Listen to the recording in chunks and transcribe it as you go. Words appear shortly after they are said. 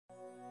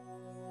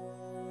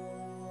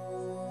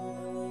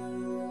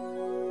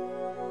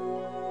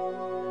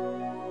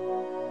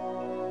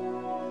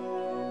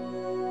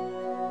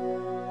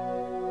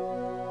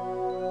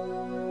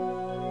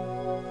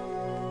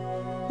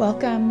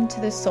Welcome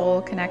to the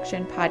Soul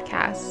Connection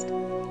Podcast,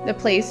 the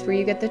place where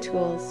you get the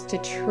tools to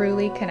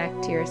truly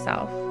connect to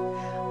yourself.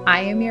 I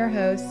am your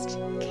host,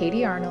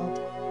 Katie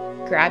Arnold.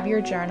 Grab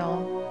your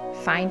journal,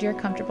 find your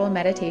comfortable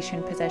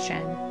meditation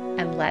position,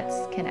 and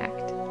let's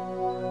connect.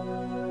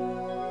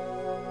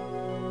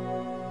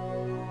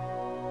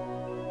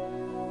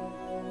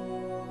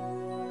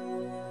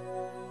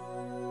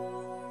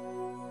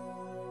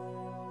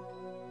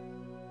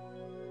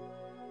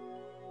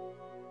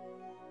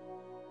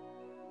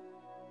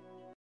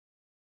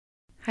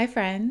 Hi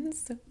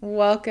friends,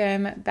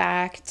 welcome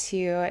back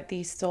to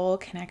the Soul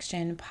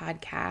Connection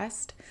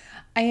Podcast.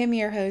 I am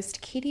your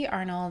host, Katie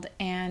Arnold,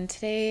 and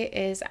today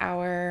is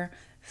our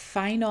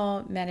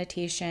final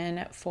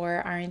meditation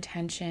for our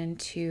intention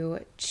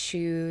to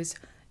choose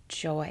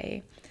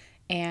joy.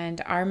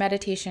 And our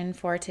meditation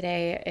for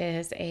today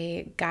is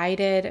a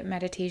guided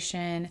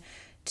meditation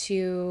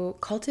to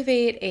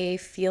cultivate a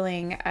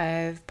feeling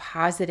of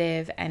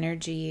positive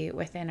energy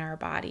within our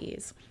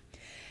bodies.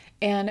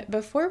 And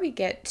before we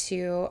get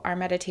to our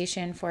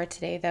meditation for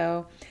today,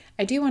 though,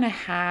 I do want to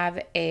have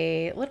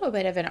a little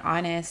bit of an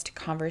honest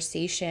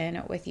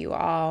conversation with you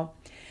all.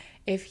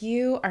 If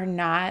you are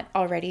not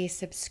already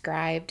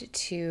subscribed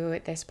to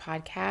this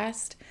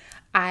podcast,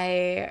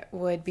 I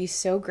would be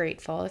so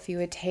grateful if you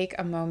would take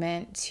a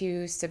moment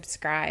to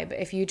subscribe.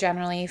 If you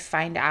generally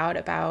find out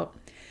about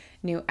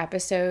new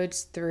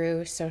episodes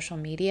through social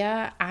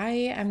media, I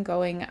am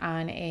going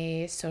on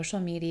a social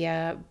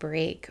media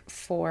break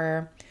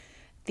for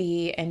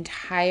the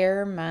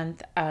entire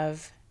month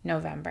of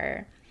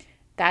November.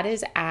 That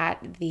is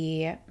at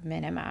the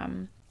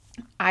minimum.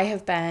 I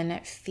have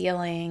been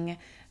feeling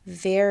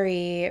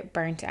very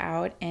burnt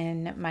out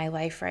in my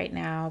life right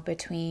now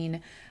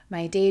between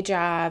my day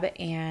job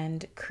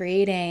and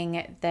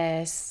creating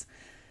this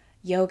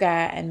yoga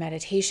and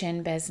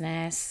meditation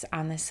business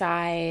on the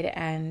side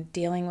and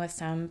dealing with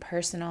some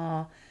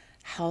personal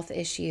health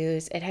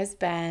issues. It has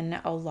been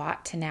a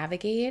lot to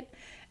navigate.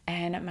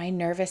 And my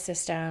nervous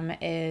system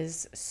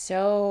is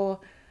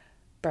so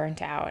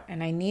burnt out,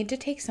 and I need to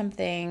take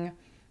something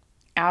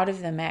out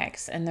of the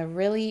mix. And the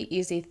really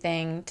easy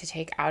thing to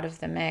take out of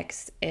the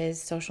mix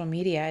is social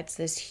media. It's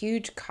this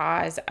huge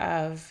cause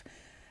of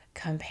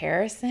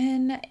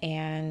comparison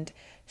and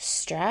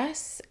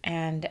stress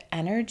and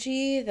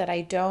energy that I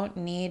don't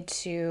need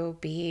to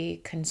be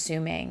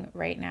consuming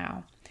right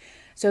now.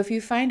 So if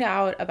you find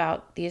out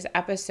about these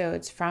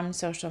episodes from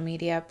social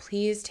media,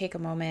 please take a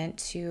moment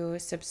to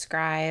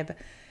subscribe.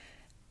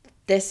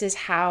 This is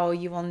how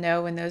you will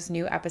know when those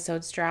new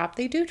episodes drop.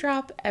 They do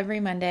drop every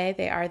Monday.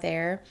 They are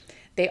there.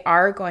 They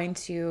are going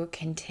to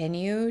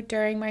continue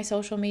during my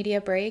social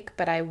media break,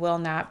 but I will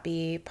not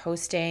be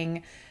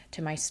posting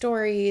to my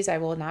stories. I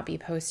will not be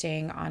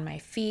posting on my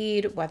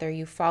feed, whether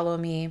you follow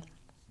me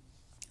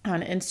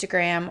on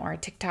Instagram or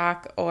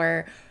TikTok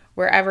or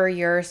wherever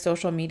your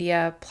social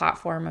media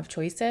platform of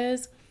choice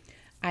is.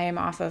 I am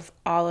off of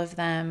all of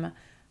them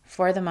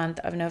for the month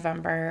of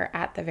November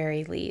at the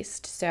very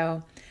least.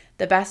 So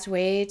the best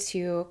way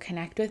to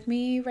connect with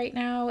me right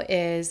now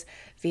is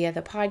via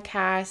the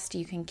podcast.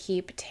 You can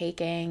keep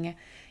taking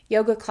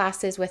yoga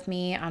classes with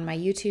me on my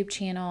YouTube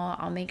channel.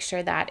 I'll make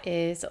sure that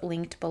is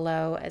linked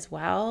below as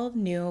well.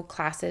 New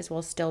classes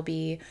will still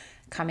be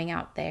coming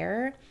out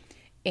there.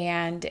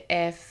 And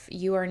if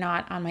you are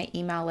not on my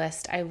email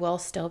list, I will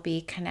still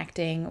be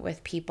connecting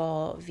with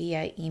people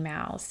via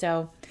email.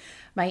 So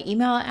my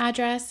email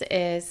address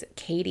is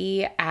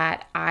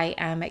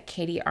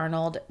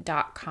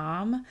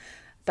katie@IamKatieArnold.com,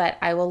 but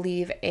I will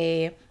leave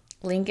a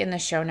link in the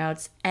show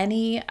notes.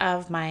 Any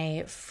of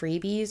my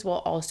freebies will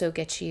also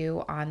get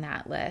you on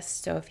that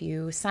list. So if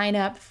you sign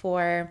up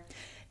for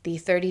the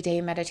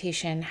 30-day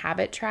meditation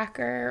habit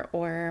tracker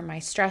or my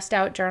stressed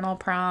out journal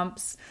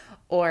prompts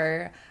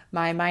or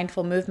my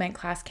mindful movement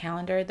class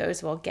calendar,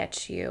 those will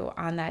get you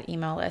on that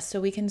email list so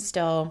we can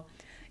still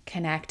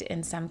connect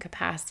in some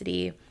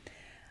capacity.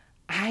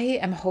 I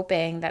am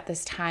hoping that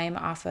this time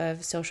off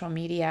of social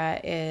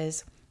media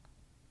is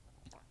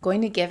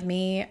going to give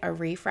me a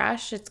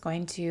refresh. It's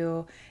going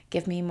to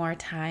give me more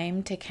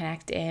time to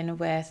connect in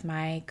with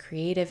my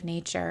creative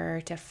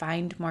nature, to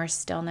find more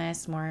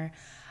stillness, more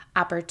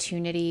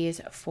opportunities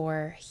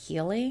for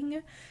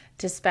healing,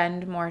 to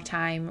spend more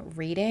time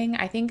reading.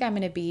 I think I'm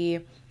going to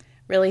be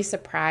really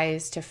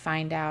surprised to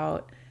find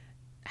out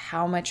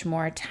how much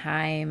more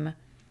time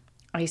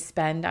I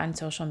spend on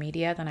social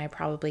media than I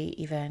probably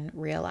even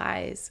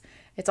realize.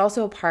 It's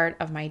also a part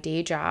of my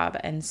day job,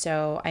 and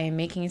so I am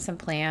making some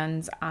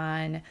plans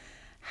on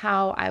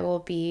how I will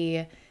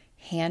be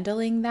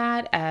handling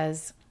that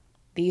as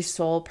the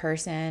sole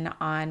person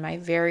on my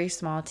very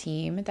small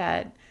team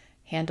that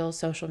handles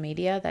social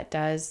media, that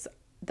does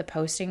the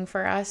posting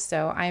for us.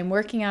 So I'm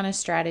working on a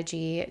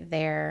strategy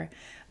there,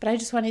 but I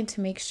just wanted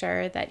to make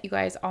sure that you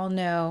guys all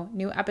know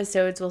new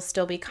episodes will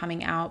still be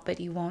coming out, but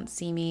you won't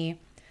see me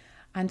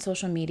on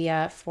social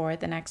media for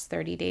the next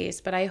 30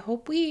 days. But I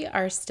hope we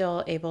are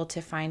still able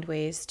to find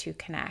ways to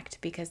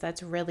connect, because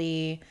that's what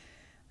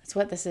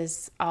this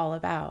is all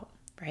about,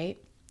 right?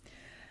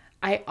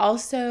 I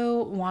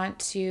also want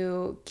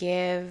to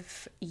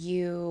give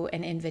you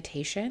an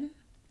invitation.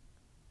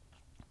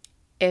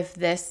 If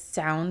this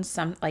sounds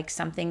like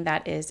something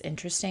that is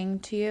interesting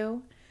to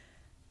you,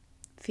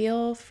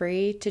 feel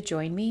free to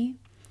join me.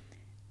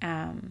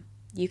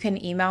 You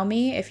can email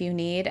me if you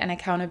need an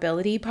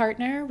accountability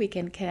partner. We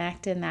can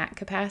connect in that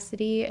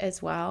capacity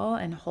as well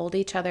and hold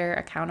each other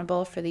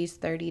accountable for these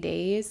 30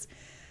 days.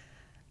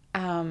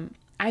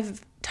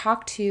 I've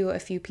talked to a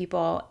few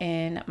people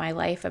in my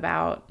life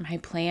about my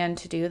plan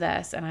to do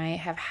this, and I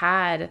have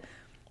had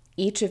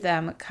each of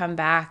them come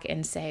back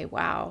and say,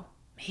 wow,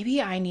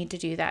 maybe I need to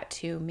do that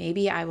too.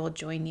 Maybe I will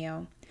join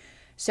you.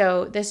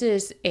 So this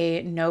is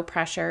a no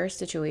pressure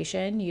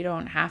situation. You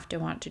don't have to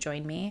want to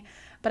join me,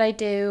 but I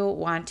do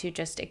want to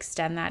just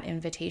extend that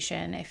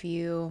invitation if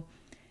you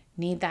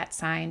need that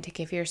sign to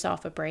give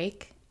yourself a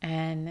break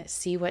and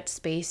see what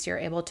space you're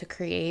able to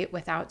create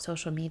without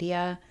social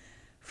media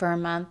for a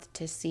month,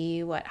 to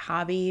see what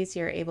hobbies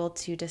you're able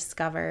to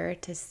discover,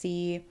 to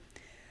see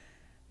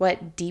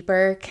what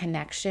deeper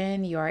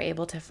connection you are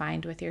able to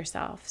find with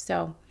yourself.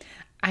 So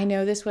I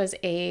know this was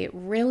a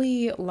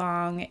really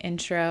long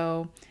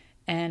intro,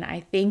 and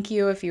I thank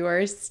you if you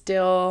are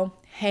still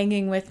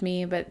hanging with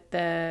me, but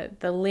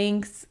the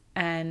links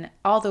and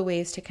all the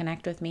ways to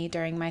connect with me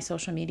during my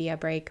social media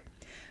break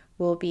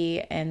will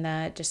be in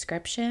the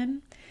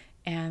description.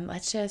 And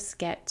let's just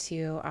get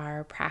to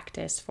our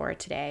practice for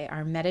today,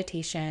 our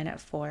meditation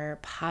for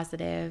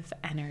positive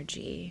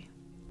energy.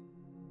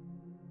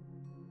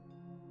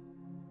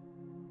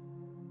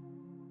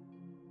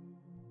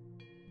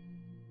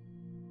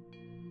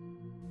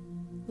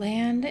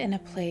 Land in a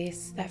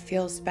place that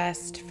feels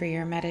best for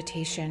your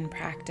meditation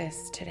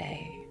practice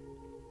today.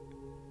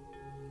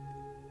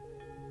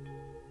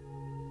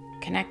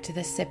 Connect to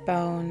the sit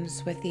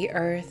bones with the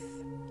earth,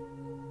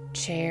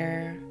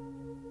 chair,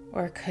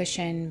 or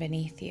cushion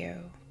beneath you.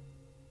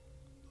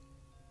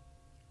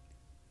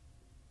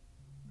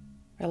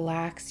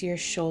 Relax your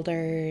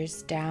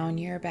shoulders down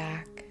your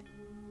back.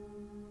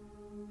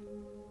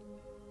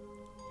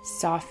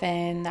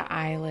 Soften the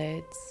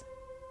eyelids.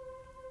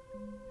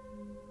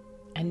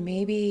 And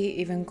maybe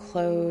even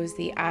close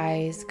the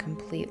eyes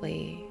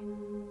completely.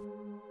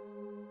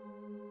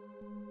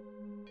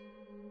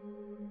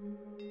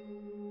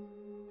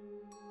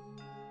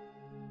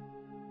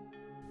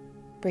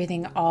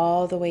 Breathing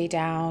all the way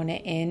down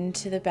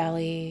into the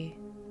belly.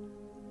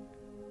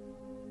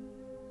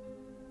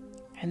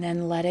 And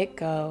then let it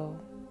go.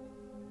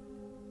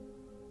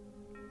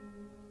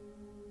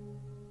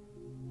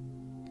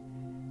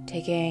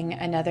 Taking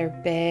another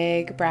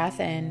big breath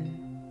in.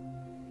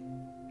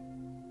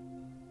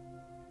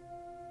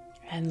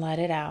 And let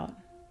it out.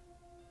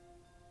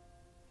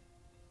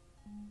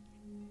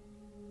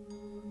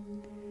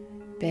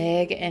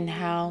 Big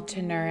inhale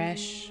to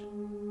nourish.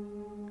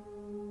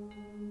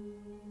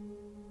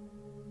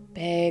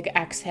 Big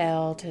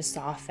exhale to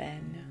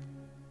soften.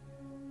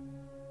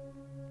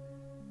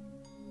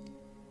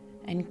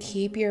 And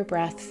keep your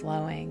breath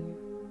flowing.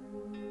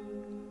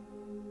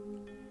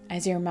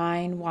 As your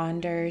mind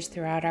wanders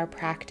throughout our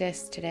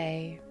practice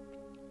today,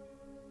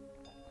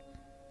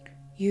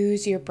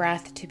 use your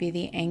breath to be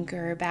the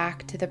anchor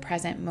back to the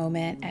present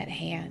moment at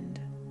hand.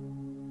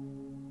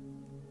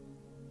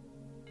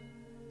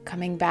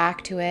 Coming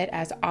back to it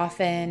as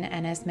often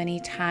and as many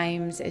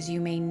times as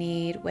you may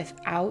need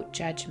without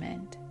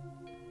judgment.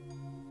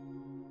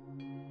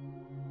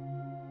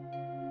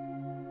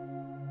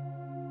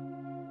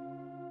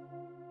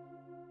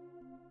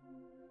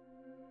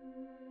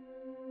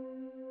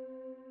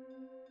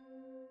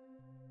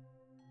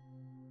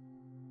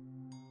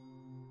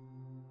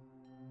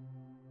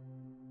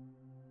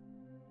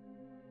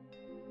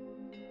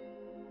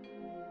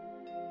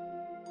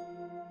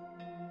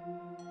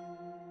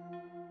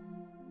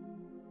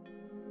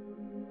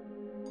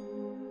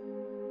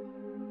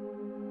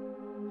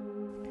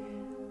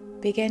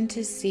 Begin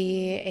to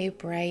see a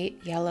bright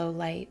yellow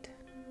light,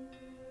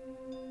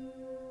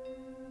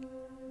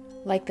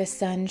 like the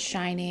sun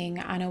shining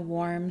on a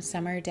warm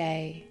summer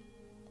day.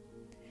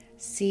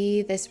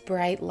 See this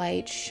bright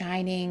light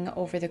shining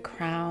over the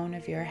crown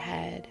of your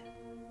head.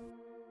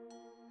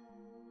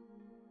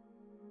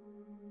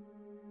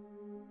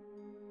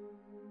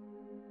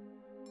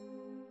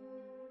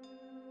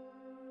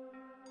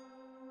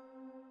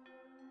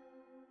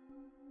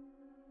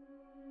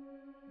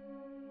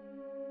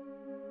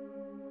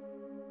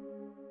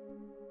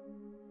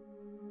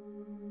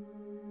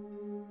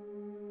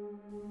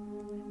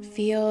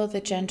 Feel the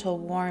gentle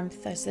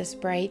warmth as this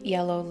bright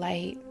yellow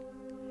light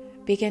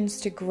begins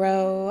to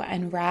grow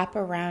and wrap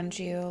around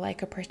you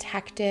like a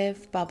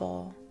protective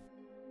bubble.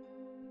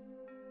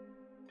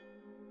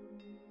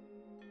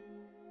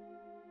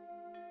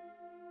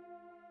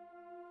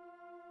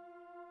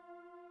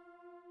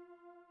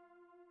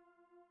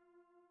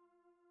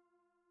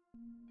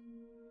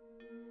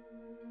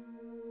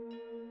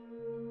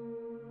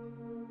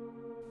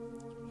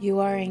 You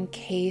are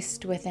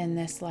encased within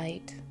this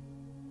light.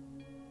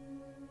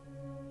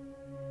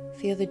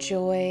 Feel the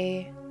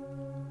joy,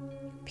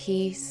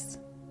 peace,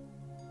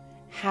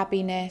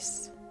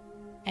 happiness,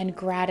 and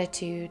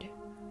gratitude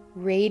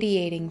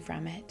radiating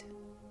from it.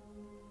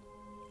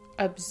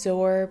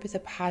 Absorb the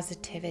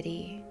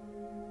positivity.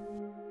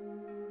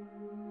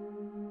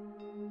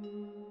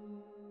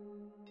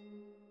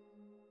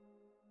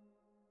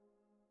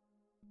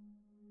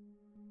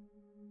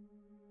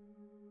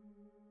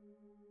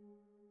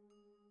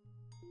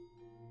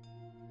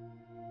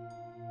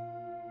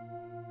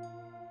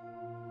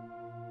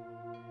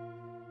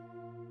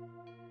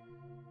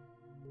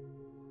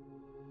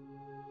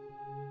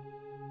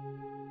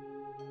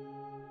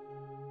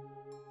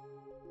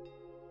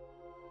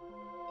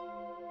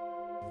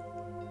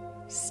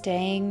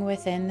 Staying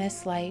within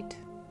this light,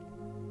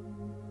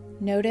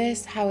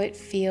 notice how it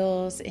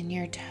feels in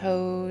your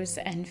toes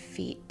and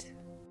feet.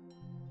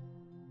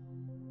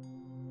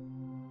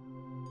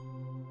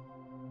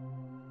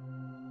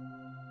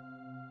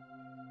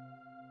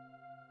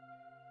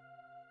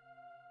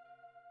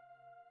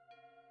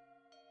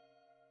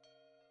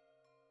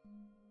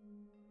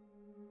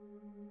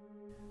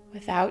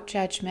 Without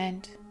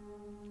judgment,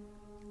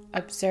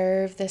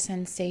 observe the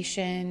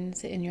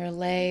sensations in your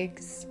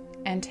legs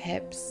and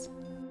hips.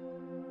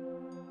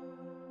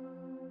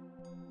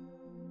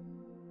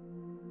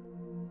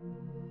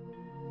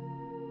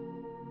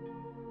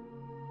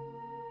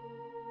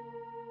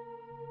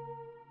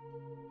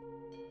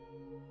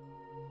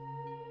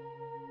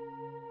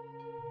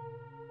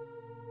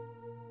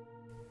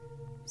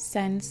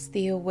 Sense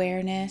the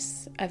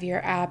awareness of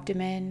your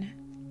abdomen,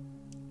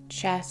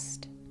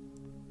 chest,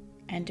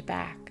 and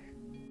back.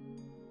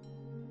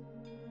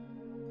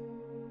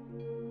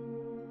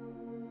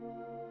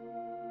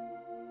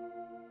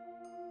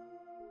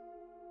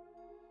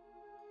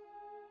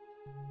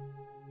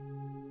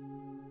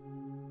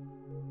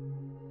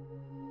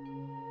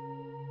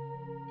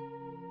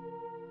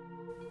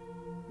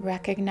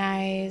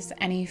 Recognize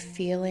any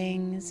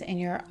feelings in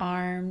your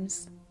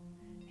arms,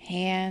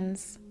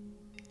 hands,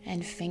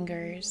 and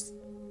fingers.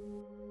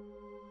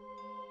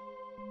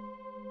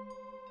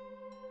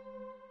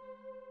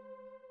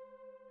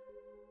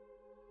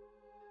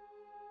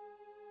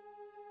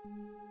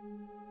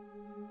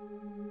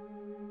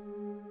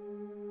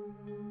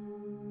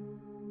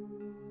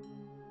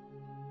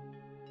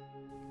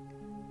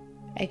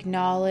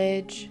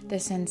 Acknowledge the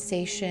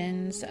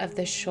sensations of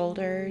the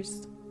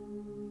shoulders,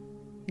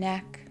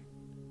 neck,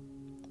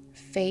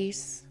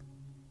 face,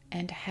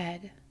 and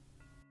head.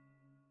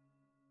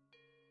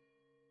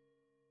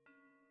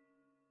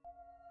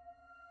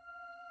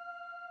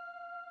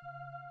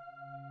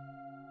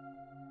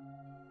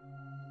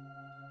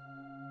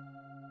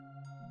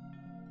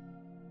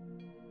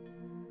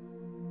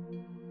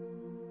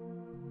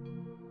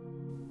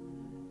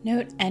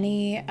 Note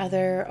any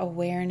other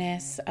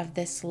awareness of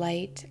this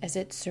light as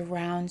it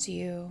surrounds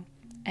you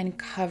and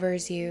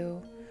covers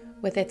you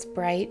with its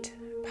bright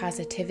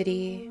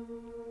positivity,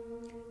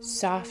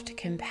 soft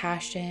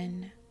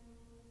compassion,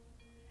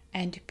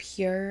 and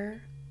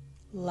pure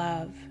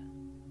love.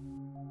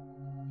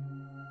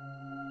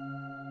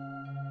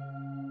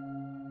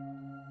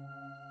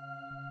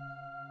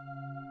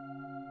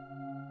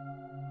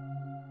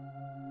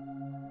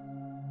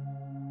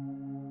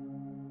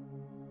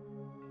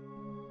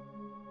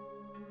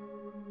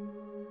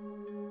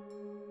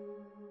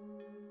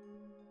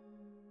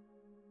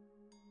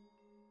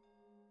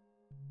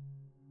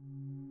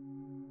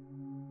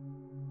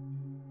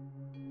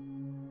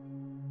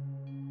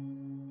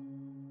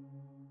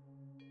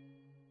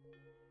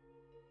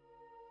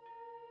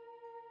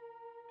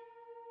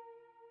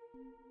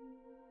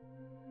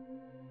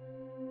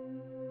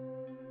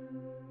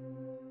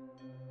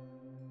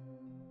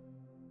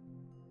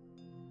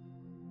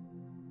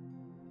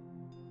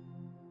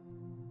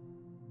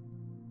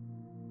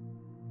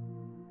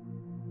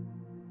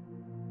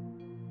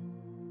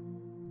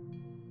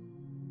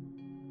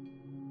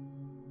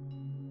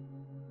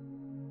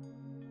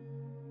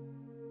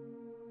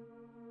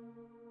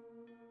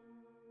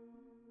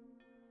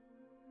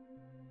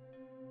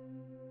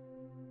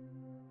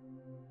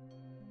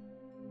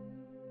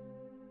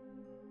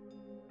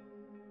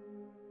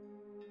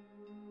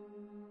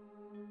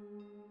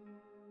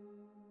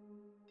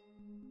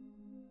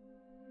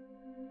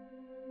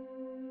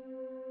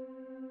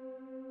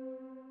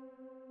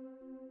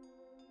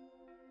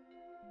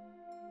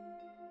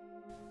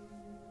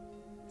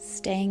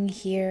 Staying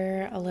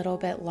here a little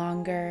bit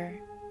longer,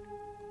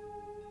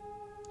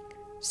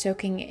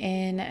 soaking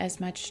in as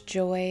much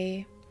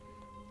joy,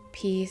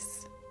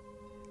 peace,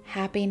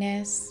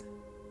 happiness,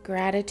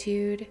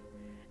 gratitude,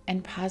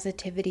 and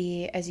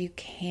positivity as you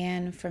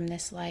can from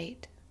this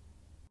light.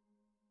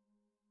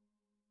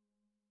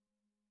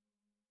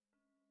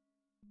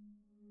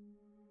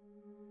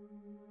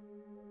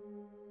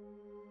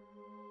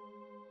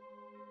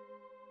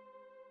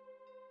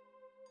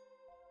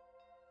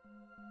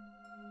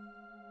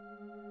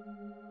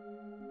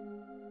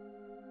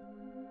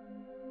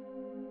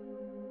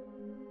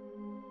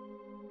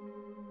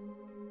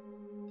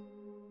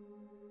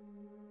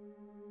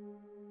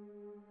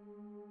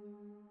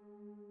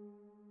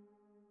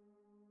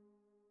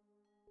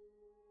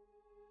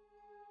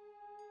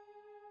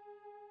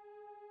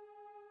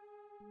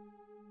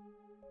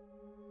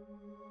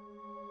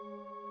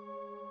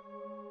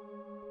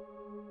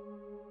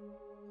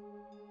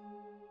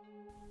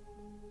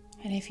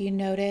 And if you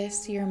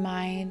notice your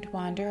mind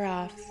wander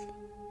off,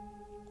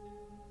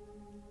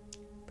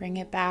 bring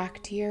it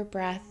back to your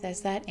breath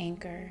as that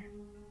anchor.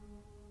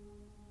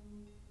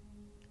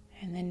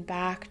 And then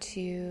back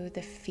to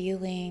the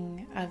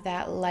feeling of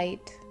that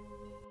light.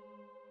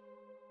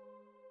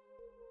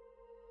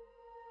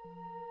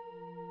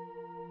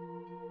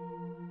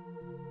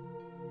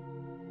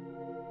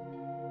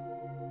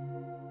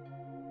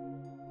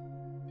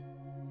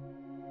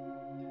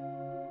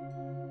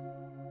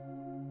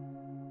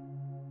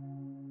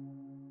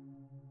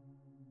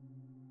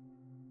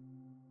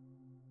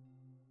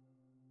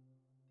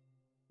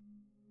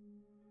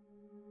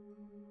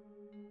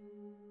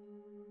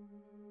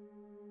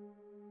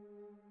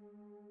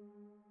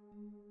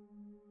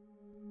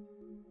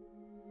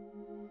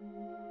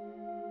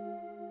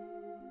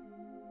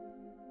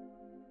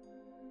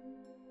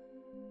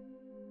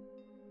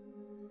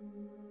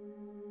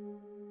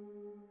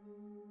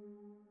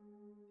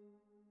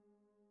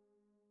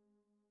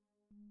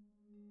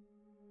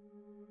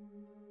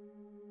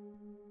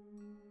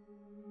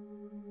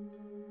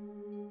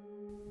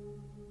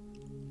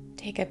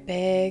 Take a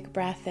big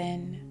breath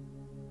in,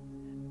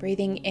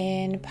 breathing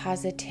in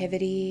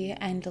positivity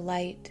and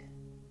light.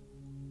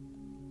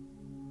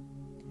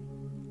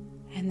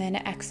 And then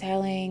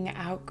exhaling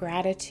out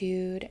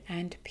gratitude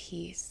and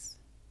peace.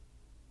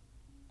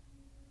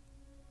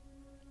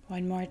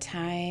 One more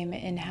time,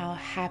 inhale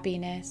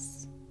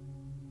happiness.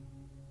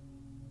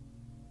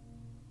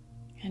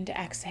 And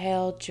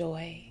exhale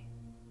joy.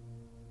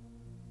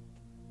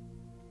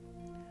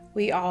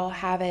 We all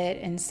have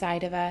it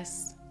inside of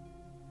us.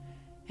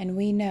 And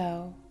we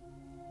know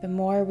the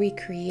more we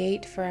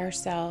create for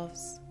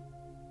ourselves,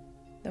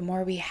 the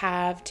more we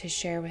have to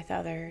share with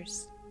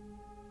others.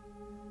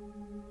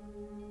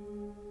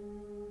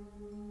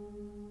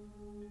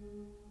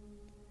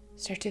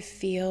 Start to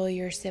feel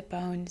your sit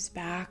bones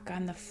back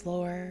on the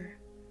floor,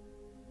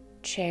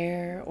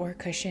 chair, or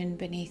cushion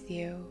beneath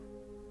you.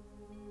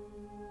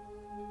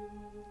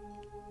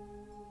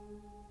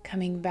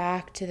 Coming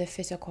back to the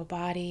physical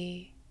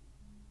body.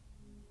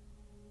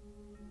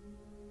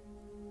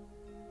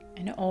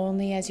 And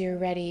only as you're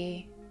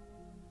ready,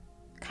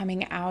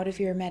 coming out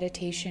of your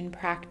meditation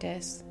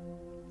practice.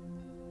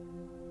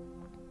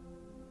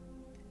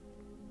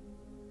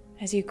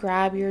 As you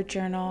grab your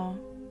journal,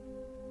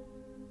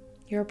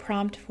 your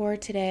prompt for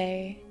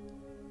today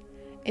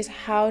is,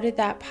 how did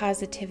that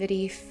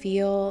positivity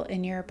feel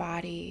in your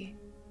body?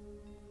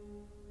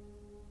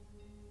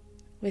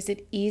 Was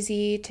it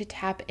easy to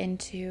tap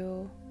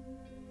into?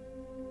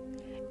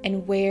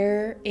 And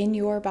where in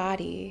your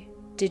body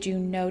did you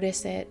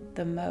notice it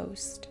the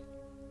most?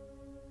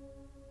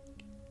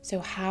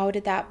 So how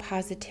did that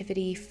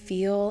positivity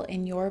feel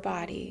in your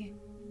body?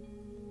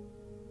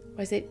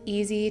 Was it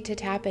easy to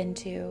tap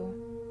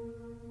into?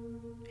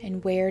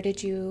 And where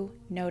did you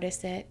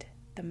notice it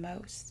the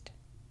most?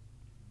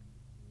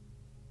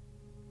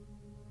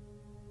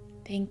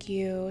 Thank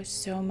you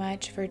so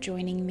much for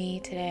joining me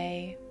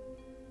today.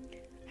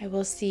 I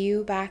will see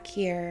you back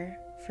here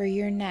for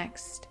your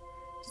next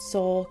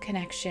soul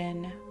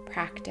connection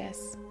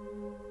practice.